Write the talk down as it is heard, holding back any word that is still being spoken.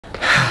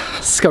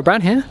Scott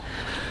Brown here.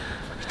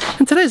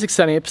 In today's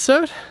exciting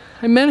episode,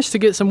 I managed to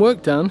get some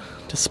work done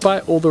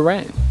despite all the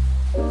rain.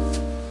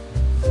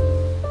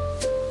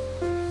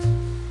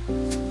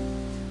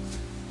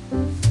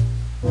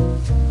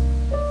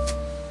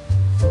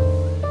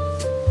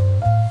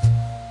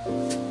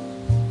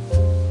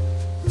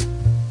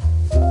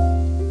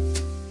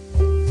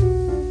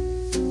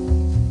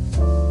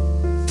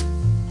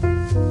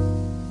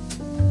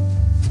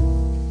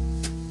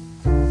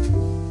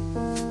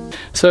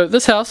 So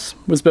this house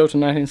was built in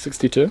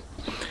 1962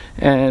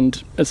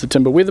 and it's a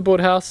timber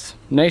weatherboard house,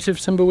 native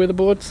timber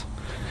weatherboards,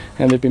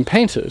 and they've been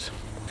painted.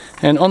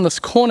 And on this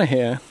corner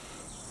here,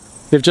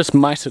 they've just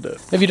mited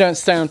it. If you don't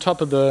stay on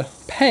top of the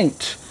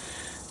paint,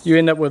 you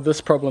end up with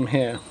this problem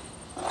here.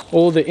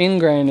 All the end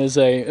grain is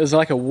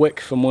like a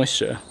wick for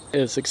moisture.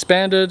 It's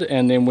expanded,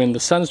 and then when the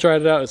sun's dried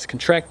it out, it's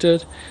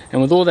contracted,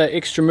 and with all that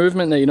extra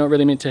movement that you're not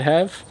really meant to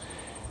have,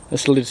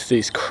 this leads to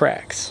these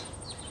cracks.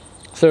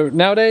 So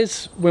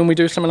nowadays, when we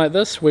do something like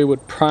this, we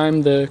would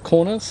prime the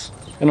corners,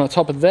 and on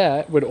top of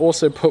that, we'd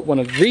also put one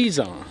of these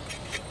on.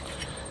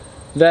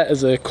 That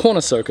is a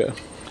corner soaker,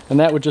 and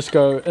that would just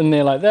go in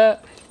there like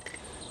that.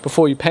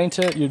 Before you paint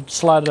it, you'd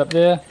slide it up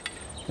there,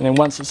 and then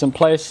once it's in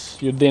place,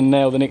 you'd then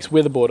nail the next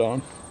weatherboard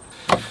on.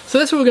 So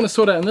that's what we're going to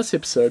sort out in this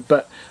episode,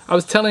 but I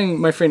was telling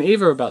my friend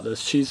Eva about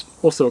this. She's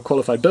also a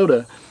qualified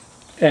builder,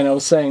 and I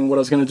was saying what I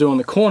was going to do on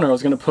the corner. I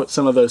was going to put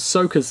some of those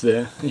soakers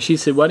there, and she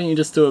said, why don't you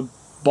just do a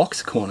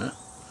box corner?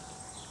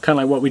 Kind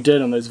of like what we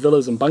did on those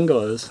villas and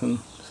bungalows in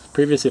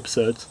previous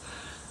episodes.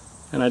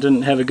 And I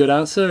didn't have a good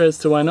answer as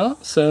to why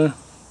not, so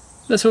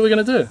that's what we're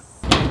going to do.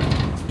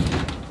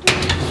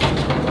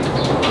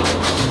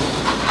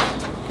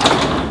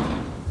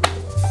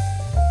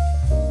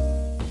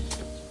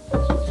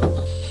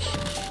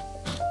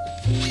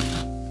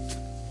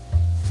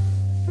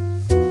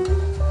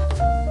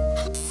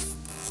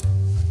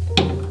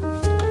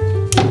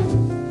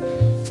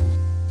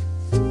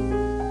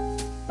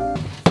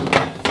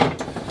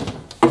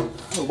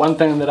 One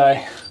thing that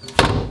I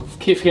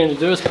keep forgetting to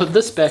do is put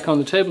this back on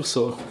the table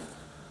saw.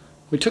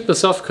 We took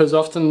this off because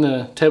often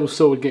the table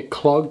saw would get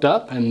clogged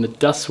up and the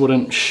dust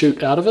wouldn't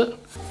shoot out of it.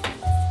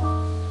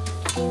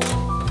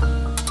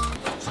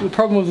 So the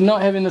problem with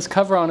not having this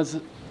cover on is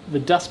that the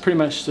dust pretty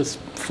much just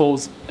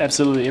falls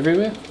absolutely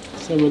everywhere.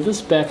 So with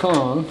this back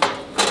on,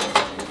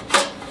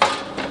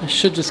 it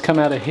should just come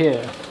out of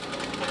here.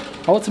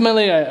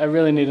 Ultimately, I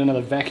really need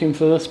another vacuum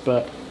for this,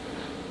 but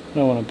I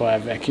don't want to buy a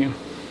vacuum.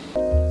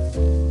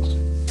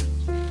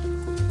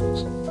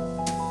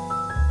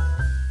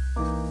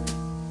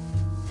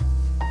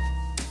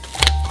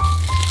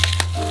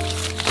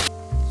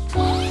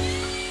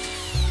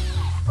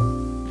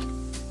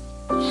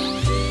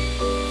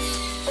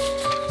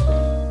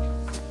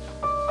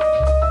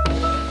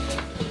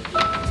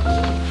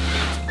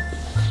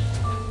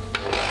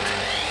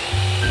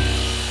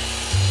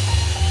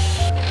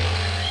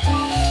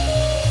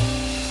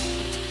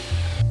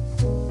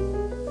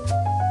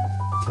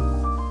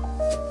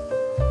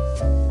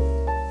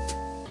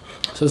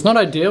 So it's not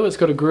ideal, it's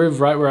got a groove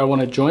right where I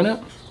want to join it.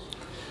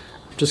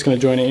 I'm just going to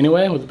join it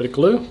anyway with a bit of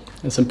glue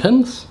and some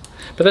pins.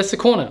 But that's the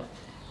corner.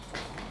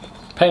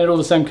 Paint it all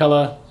the same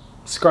colour,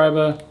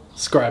 scriber,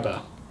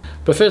 scriber.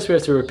 But first we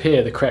have to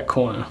repair the cracked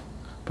corner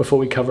before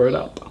we cover it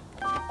up.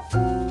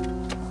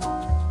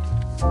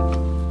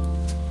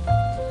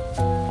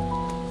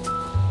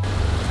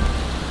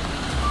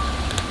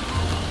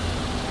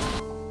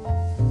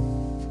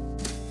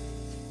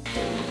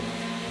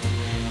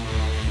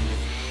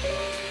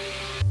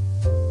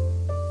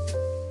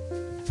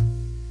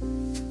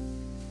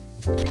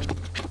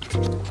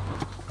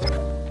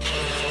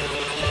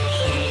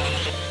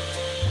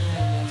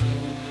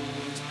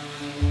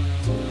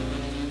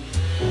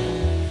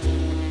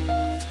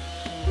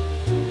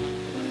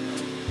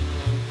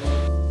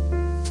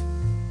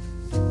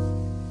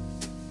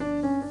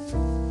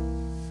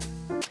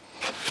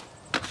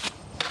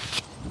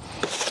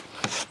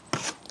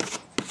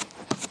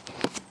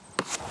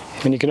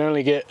 And you can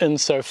only get in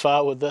so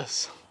far with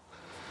this.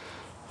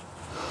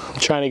 I'm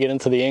trying to get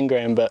into the end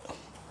grain, but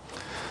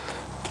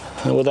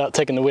without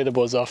taking the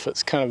weatherboards off,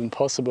 it's kind of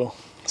impossible.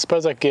 I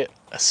suppose I could get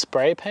a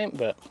spray paint,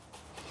 but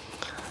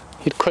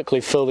you'd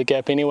quickly fill the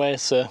gap anyway,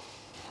 so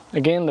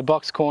again, the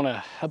box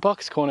corner. A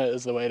box corner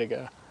is the way to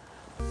go.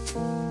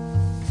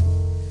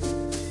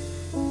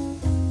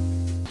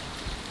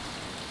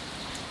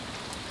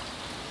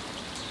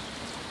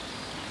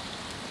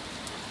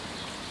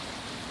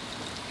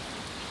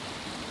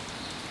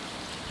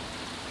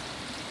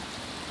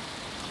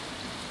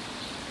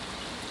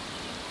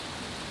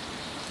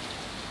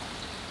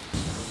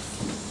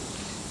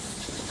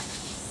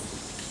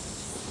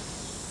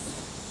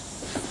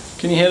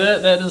 Can you hear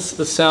that? That is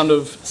the sound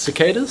of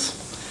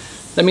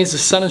cicadas. That means the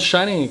sun is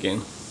shining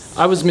again.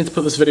 I was meant to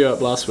put this video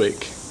up last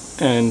week,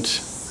 and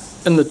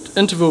in the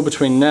interval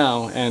between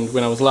now and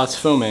when I was last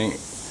filming,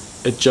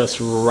 it just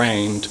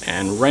rained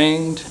and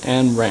rained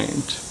and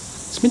rained.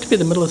 It's meant to be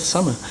the middle of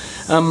summer.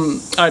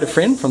 I had a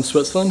friend from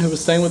Switzerland who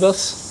was staying with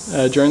us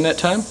during that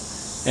time,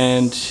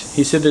 and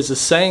he said there's a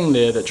saying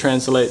there that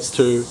translates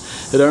to,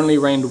 it only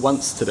rained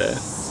once today,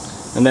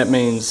 and that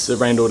means it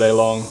rained all day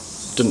long,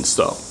 didn't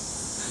stop.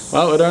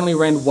 Well, it only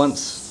rained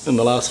once in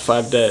the last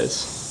 5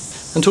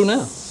 days, until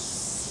now.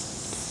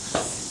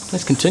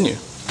 Let's continue.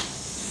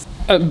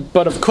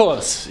 But of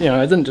course, you know,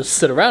 I didn't just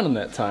sit around in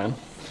that time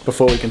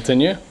before we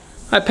continue.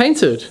 I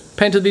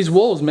painted these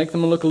walls, make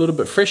them look a little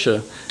bit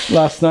fresher.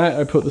 Last night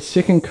I put the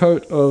second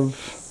coat of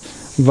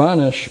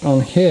varnish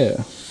on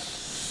here,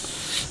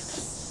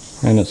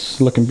 and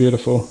it's looking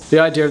beautiful. The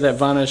idea of that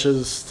varnish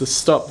is to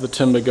stop the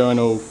timber going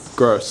all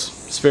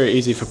gross. It's very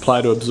easy for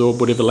ply to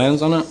absorb whatever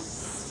lands on it,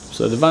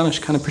 so the varnish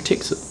kind of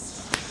protects it.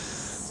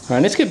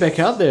 Alright, let's get back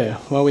out there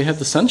while we have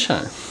the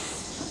sunshine.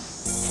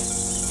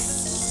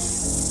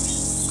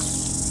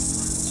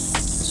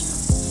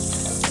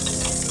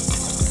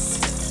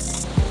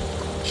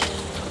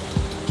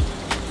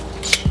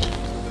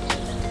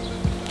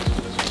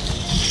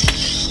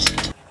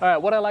 Alright,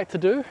 what I like to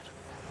do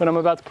when I'm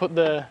about to put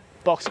the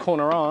box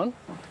corner on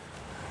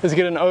is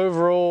get an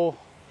overall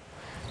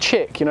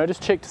check, you know,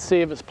 just check to see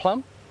if it's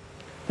plumb.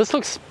 This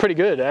looks pretty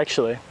good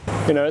actually.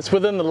 You know, it's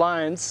within the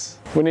lines.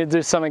 We need to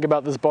do something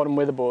about this bottom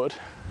weatherboard.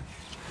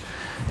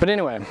 But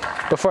anyway,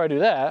 before I do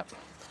that,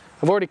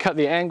 I've already cut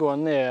the angle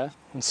on there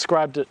and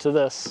scribed it to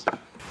this,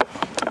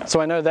 so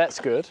I know that's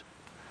good.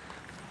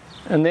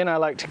 And then I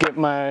like to get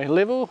my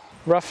level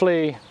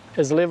roughly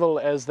as level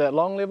as that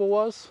long level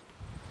was.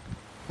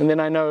 And then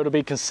I know it'll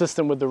be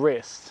consistent with the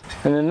rest.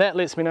 And then that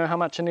lets me know how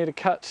much I need to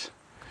cut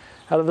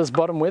out of this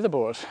bottom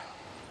weatherboard.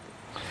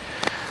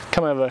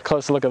 Come have a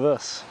closer look at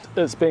this.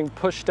 It's being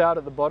pushed out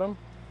at the bottom,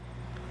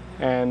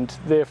 and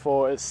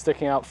therefore it's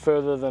sticking out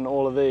further than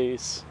all of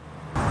these.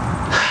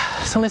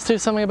 So let's do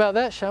something about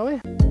that, shall we?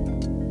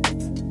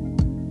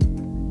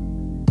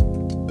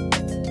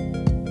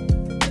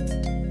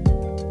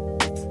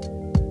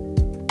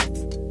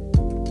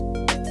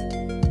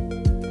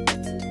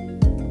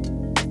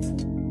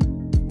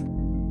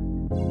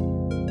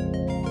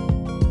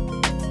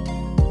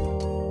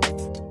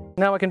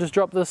 Now I can just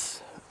drop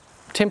this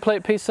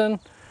template piece in,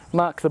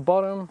 mark the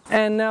bottom,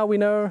 and now we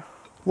know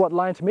what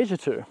line to measure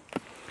to,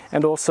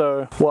 and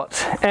also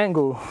what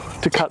angle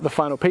to cut the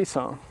final piece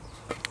on.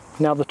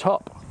 Now the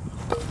top.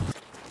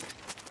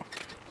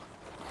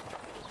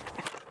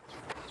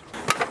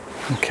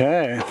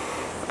 Okay.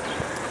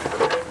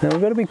 Now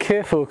we've got to be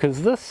careful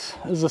because this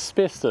is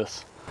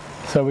asbestos.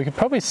 So we could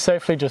probably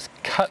safely just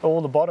cut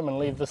all the bottom and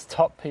leave this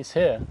top piece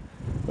here,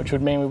 which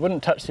would mean we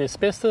wouldn't touch the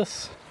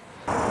asbestos.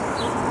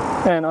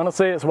 And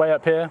honestly, it's way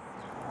up here,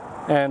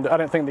 and I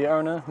don't think the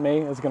owner, me,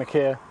 is going to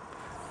care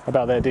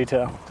about that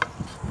detail.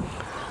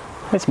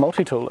 Let's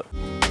multi-tool it.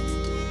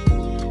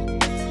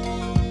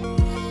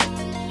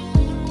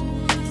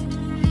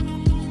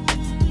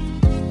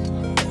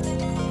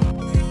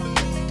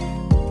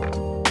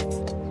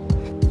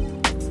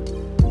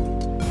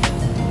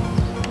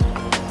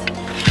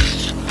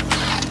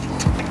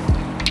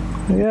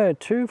 There we go,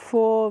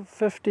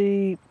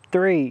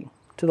 2453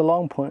 to the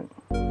long point.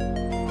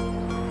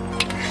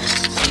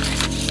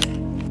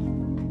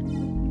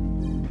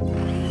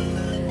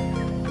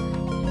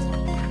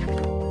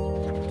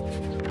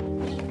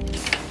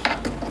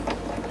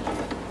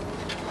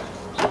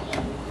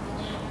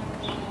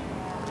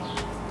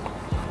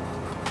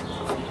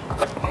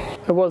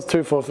 It was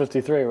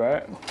 2453,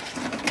 right?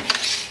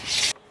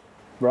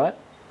 Right?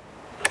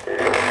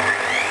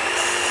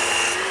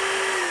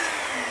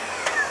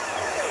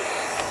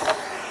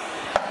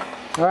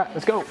 Alright,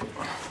 let's go. Do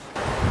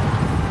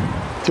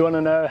you want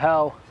to know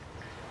how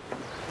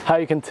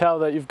you can tell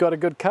that you've got a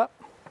good cut?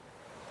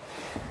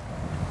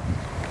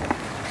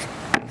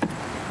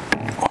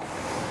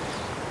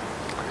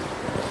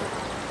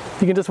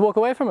 You can just walk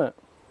away from it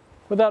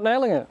without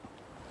nailing it.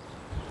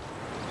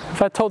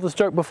 Have I told this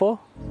joke before?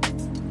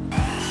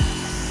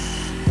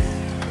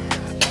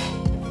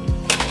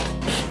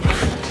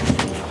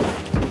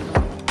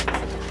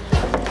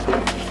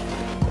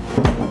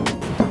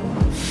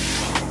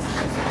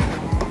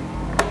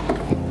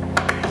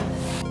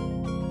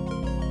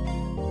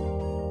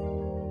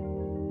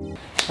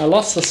 I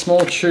lost a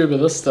small tube of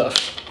this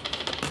stuff,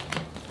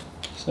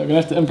 so I'm gonna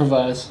have to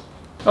improvise.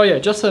 Oh yeah,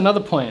 just another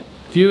point.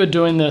 If you are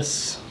doing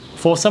this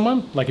for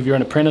someone, like if you're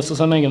an apprentice or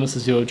something and this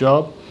is your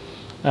job,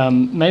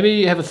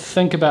 maybe have a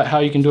think about how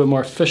you can do it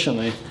more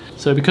efficiently.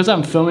 So because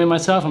I'm filming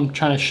myself, I'm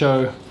trying to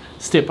show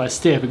step by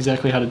step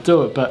exactly how to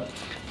do it, but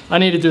I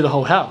need to do the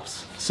whole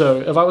house.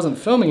 So if I wasn't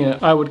filming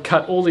it, I would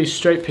cut all these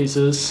straight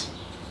pieces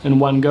in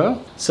one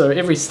go. So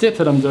every step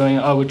that I'm doing,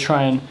 I would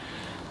try and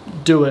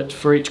do it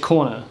for each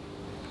corner.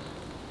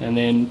 And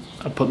then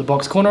I put the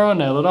box corner on,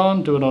 nail it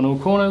on, do it on all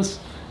corners,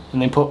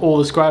 and then put all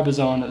the scribers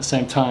on at the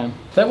same time.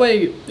 That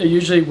way it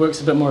usually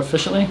works a bit more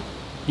efficiently.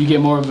 You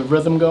get more of a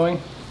rhythm going.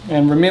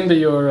 And remember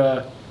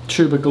your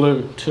tube of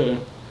glue too.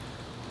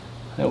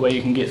 That way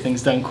you can get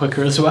things done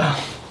quicker as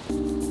well.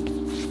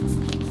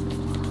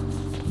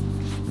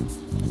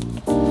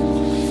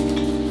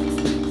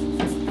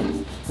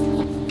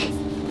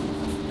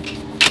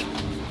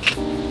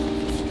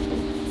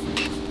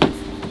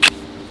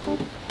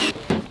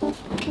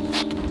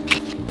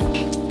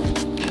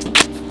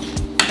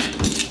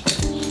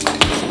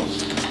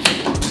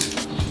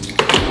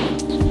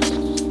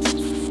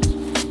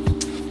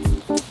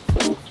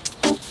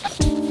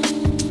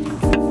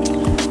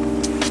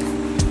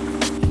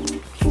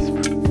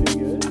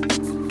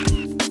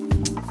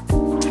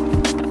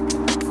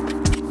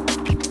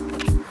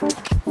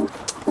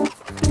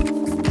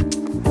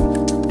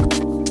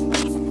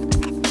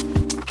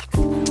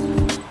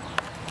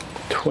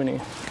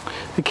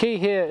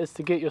 here is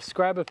to get your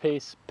scriber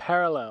piece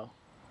parallel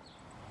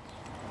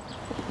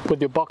with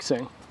your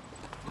boxing.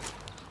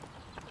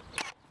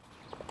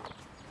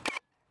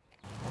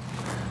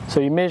 So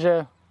you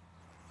measure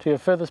to your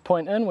furthest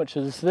point in, which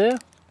is there,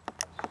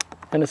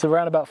 and it's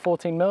around about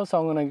 14 mil, so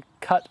I'm going to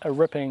cut a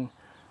ripping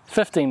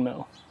 15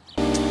 mil.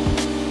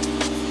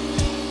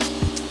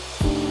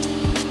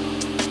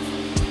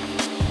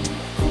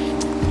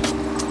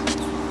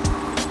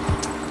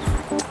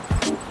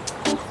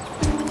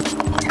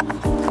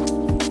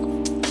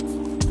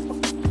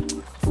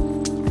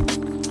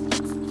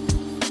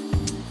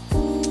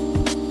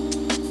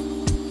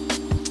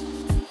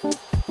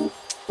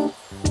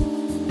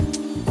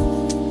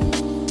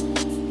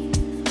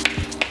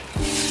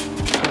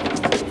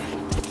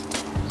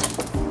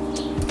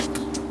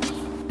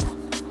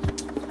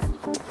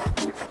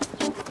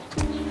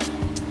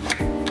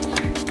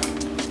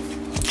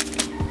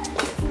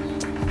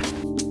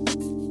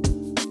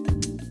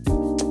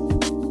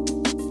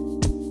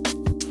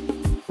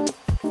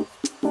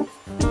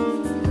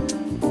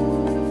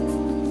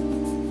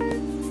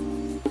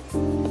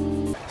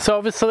 So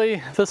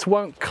obviously this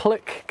won't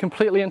click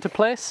completely into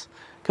place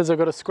because I've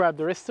got to scribe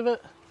the rest of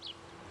it,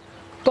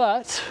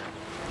 but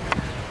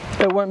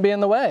it won't be in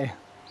the way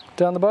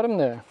down the bottom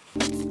there.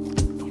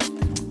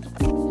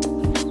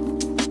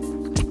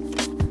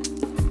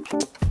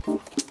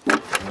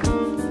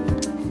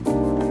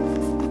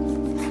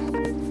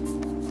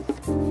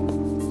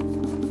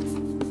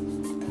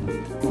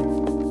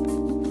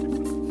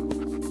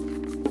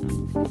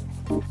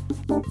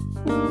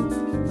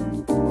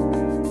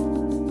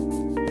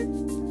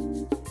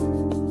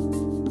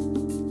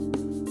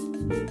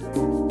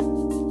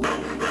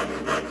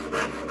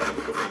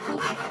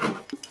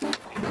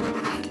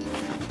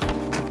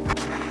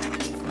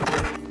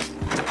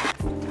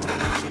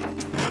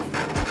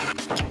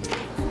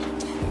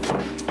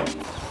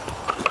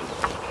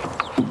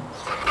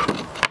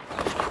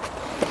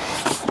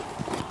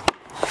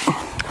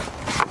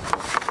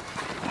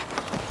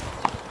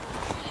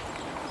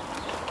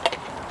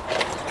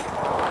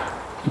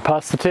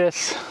 Pass the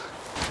test.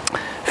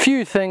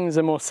 Few things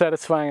are more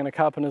satisfying in a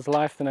carpenter's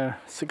life than a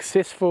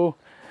successful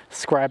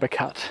scriber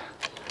cut.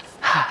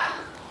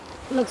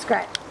 Looks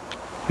great.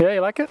 Yeah, you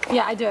like it?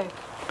 Yeah, I do.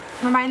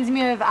 Reminds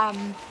me of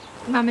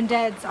Mum and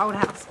Dad's old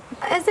house.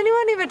 Has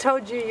anyone ever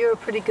told you you're a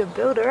pretty good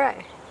builder,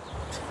 eh?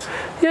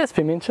 Yeah, it's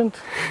been mentioned.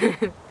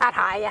 I'd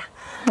hire ya.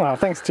 Oh,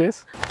 thanks,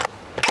 Jess.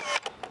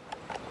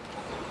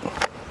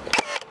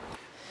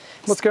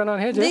 What's going on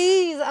here, Jess?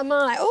 These are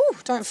my, oh,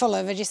 don't fall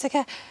over,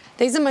 Jessica.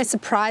 These are my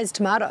surprise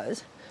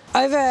tomatoes.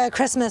 Over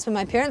Christmas when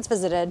my parents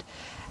visited,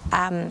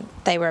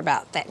 they were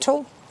about that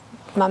tall.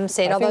 Mum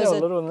said, I think those they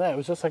were little than that. It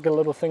was just like a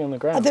little thing on the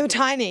ground. They were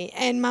tiny,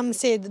 and Mum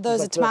said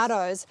those are like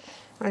tomatoes.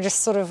 And I just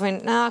sort of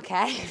went, oh,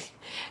 okay.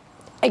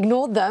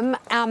 Ignored them.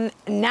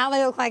 Now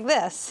they look like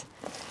this.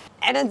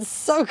 And it's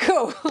so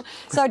cool.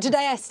 So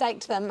today I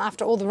staked them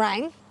after all the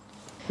rain.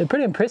 They're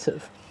pretty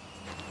impressive.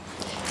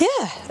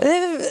 Yeah,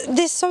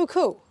 they're so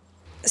cool.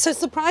 So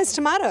surprise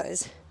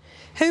tomatoes.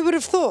 Who would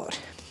have thought?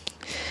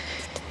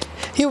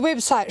 Your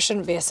website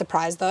shouldn't be a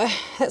surprise though.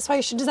 That's why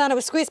you should design it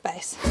with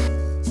Squarespace.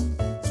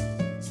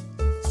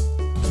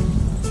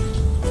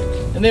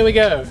 And there we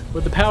go.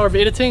 With the power of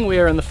editing, we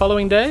are in the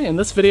following day, and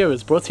this video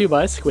is brought to you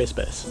by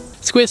Squarespace.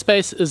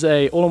 Squarespace is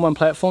a all-in-one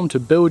platform to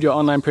build your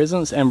online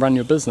presence and run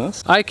your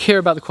business. I care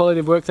about the quality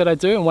of work that I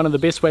do, and one of the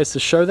best ways to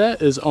show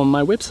that is on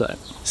my website.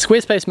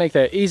 Squarespace make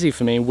that easy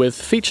for me with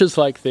features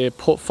like their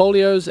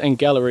portfolios and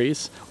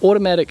galleries,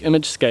 automatic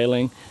image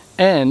scaling,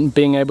 and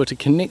being able to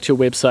connect your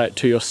website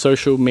to your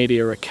social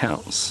media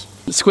accounts.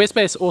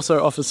 Squarespace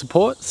also offers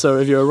support, so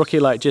if you're a rookie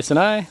like Jess and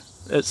I,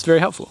 it's very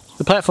helpful.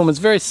 The platform is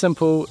very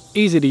simple,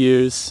 easy to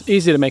use,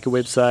 easy to make a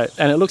website,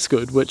 and it looks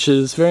good, which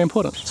is very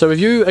important. So if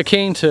you are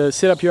keen to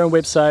set up your own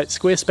website,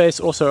 Squarespace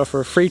also offer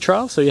a free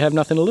trial, so you have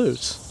nothing to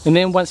lose. And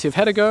then once you've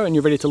had a go and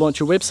you're ready to launch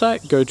your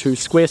website, go to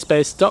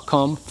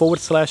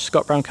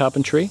squarespace.com/Scott Brown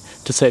Carpentry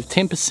to save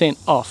 10%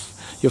 off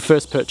your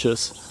first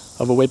purchase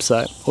of a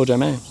website or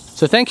domain.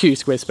 So thank you,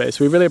 Squarespace.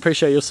 We really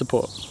appreciate your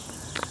support. Do you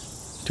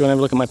want to have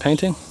a look at my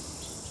painting?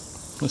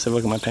 Let's have a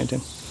look at my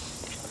painting.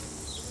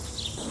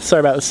 Sorry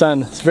about the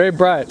sun. It's very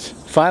bright.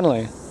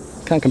 Finally.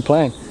 Can't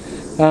complain.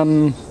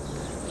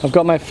 I've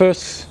got my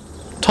first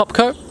top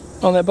coat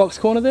on that box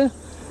corner there,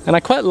 and I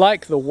quite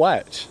like the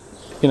white.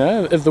 You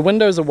know, if the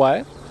windows are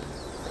white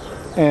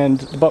and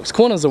the box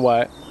corners are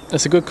white,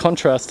 it's a good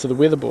contrast to the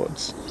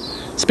weatherboards.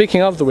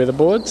 Speaking of the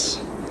weatherboards,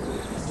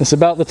 it's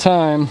about the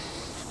time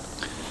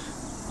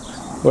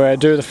where I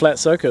do the flat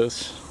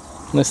soakers.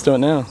 Let's do it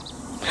now.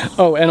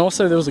 Oh, and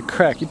also there was a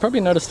crack. You probably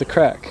noticed the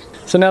crack.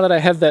 So now that I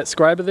have that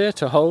scriber there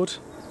to hold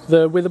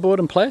the weatherboard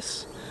in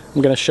place,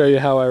 I'm going to show you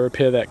how I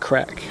repair that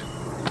crack.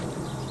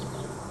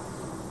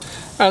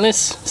 Alright,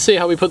 let's see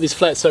how we put these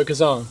flat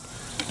soakers on.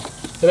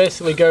 They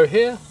basically go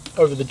here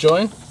over the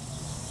join.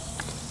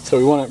 So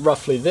we want it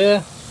roughly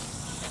there.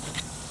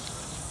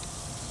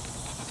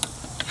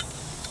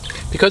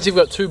 Because you've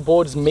got two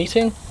boards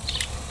meeting,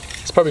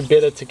 it's probably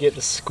better to get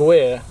the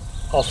square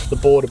off the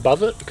board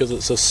above it because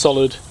it's a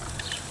solid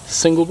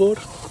single board.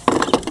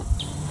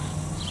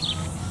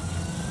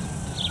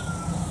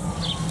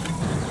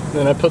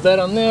 Then I put that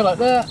on there like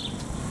that.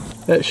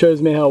 That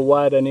shows me how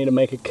wide I need to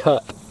make a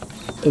cut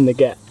in the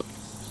gap.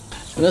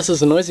 And this is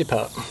the noisy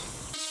part.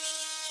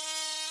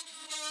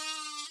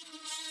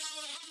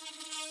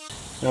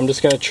 And I'm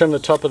just going to trim the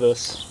top of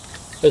this.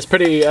 It's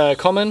pretty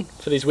common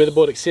for these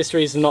weatherboard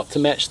accessories not to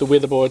match the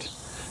weatherboard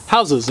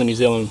houses in New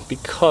Zealand,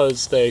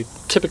 because they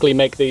typically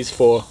make these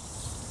for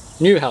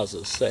new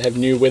houses that have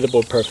new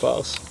weatherboard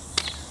profiles.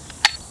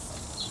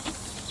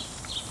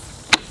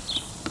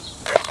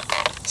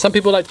 Some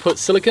people like to put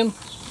silicone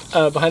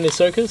behind their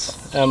soakers.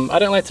 I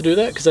don't like to do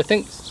that because I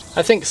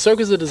think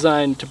soakers are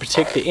designed to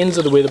protect the ends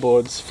of the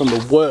weatherboards from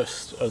the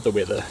worst of the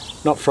weather,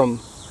 not from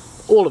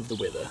all of the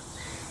weather.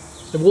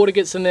 If water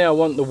gets in there, I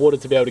want the water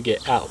to be able to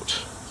get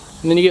out.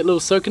 And then you get little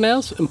soaker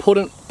nails.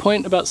 Important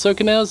point about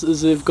soaker nails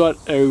is they've got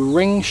a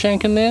ring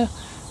shank in there.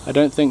 I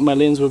don't think my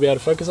lens will be able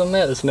to focus on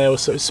that. This nail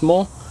is so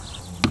small.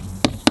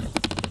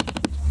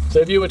 So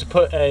if you were to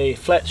put a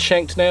flat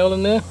shanked nail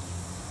in there,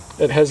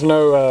 it has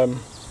no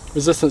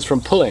resistance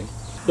from pulling.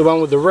 The one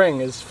with the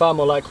ring is far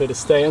more likely to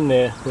stay in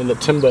there when the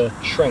timber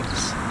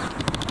shrinks.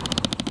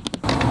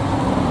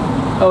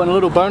 Oh, and a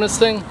little bonus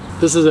thing.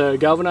 This is a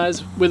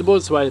galvanized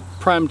weatherboard, so I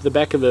primed the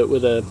back of it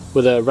with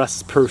a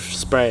rust-proof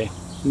spray,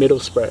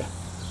 metal spray.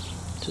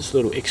 Just a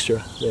little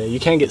extra there. You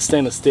can get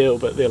stainless steel,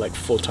 but they're like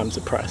 4 times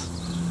the price.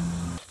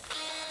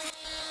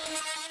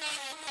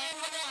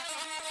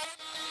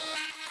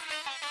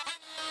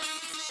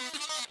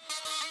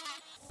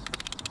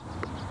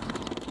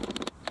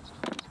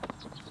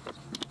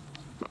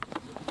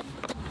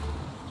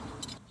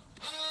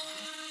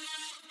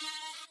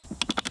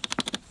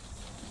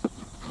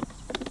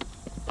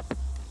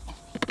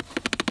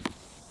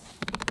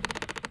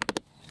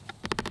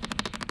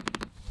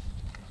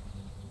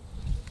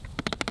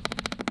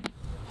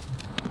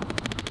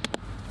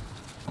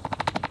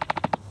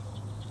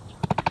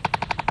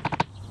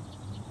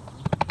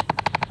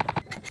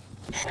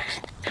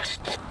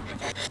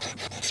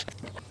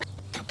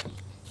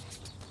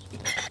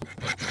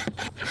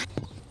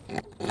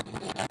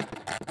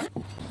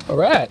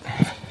 Alright,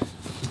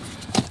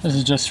 this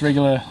is just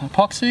regular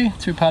epoxy,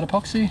 2-part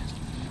epoxy.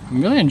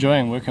 I'm really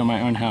enjoying working on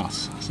my own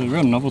house. It's a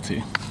real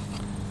novelty.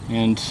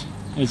 And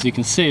as you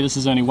can see, this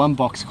is only one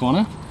box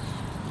corner.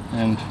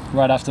 And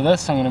right after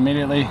this, I'm going to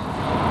immediately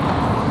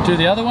do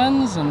the other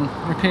ones and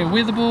repair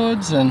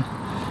weatherboards, and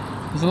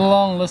there's a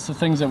long list of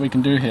things that we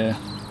can do here,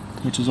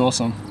 which is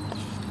awesome.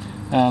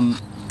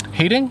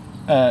 Heating,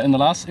 in the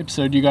last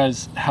episode you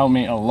guys helped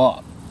me a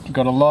lot.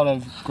 Got a lot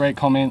of great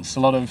comments, a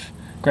lot of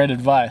great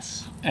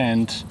advice,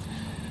 and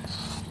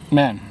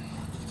man,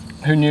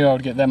 who knew I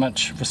would get that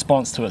much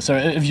response to it. So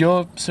if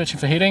you're searching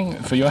for heating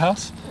for your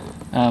house,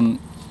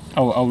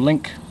 I'll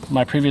link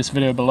my previous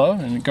video below,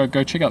 and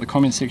go check out the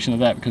comment section of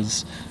that,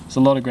 because there's a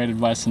lot of great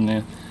advice in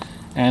there.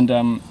 And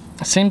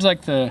it seems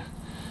like the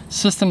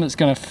system that's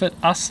going to fit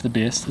us the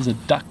best is a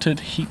ducted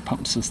heat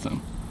pump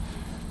system.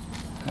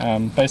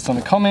 Based on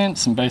the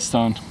comments and based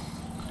on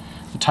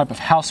the type of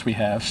house we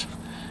have,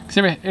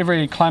 because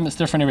every climate's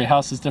different, every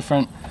house is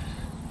different.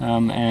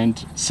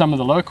 And some of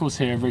the locals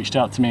here have reached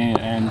out to me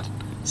and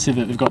said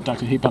that they've got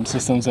ducted heat pump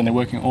systems and they're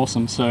working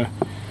awesome. So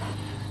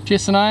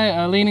Jess and I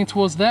are leaning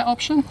towards that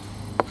option.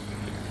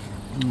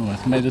 Oh,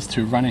 I've made this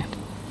too runny.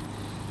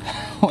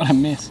 What a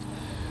mess.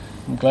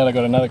 I'm glad I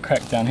got another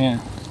crack down here.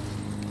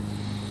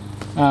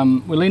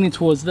 We're leaning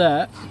towards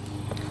that,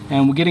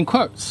 and we're getting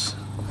quotes.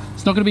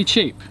 It's not going to be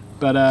cheap,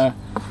 but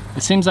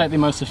it seems like the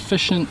most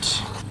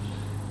efficient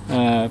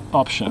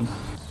option.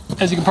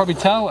 As you can probably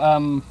tell,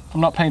 I'm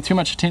not paying too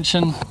much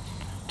attention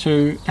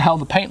to how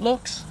the paint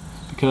looks,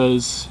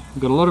 because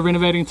we've got a lot of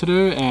renovating to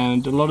do,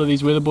 and a lot of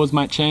these weatherboards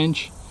might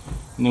change,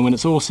 and then when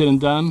it's all said and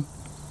done,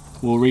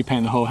 we'll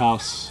repaint the whole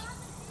house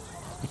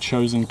a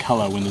chosen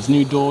colour when there's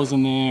new doors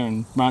in there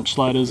and branch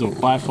sliders or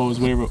bifolds,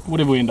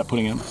 whatever we end up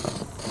putting in.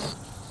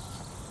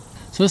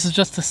 So this is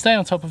just to stay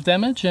on top of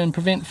damage and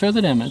prevent further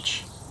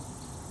damage.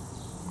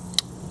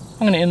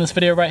 I'm going to end this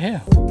video right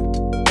here.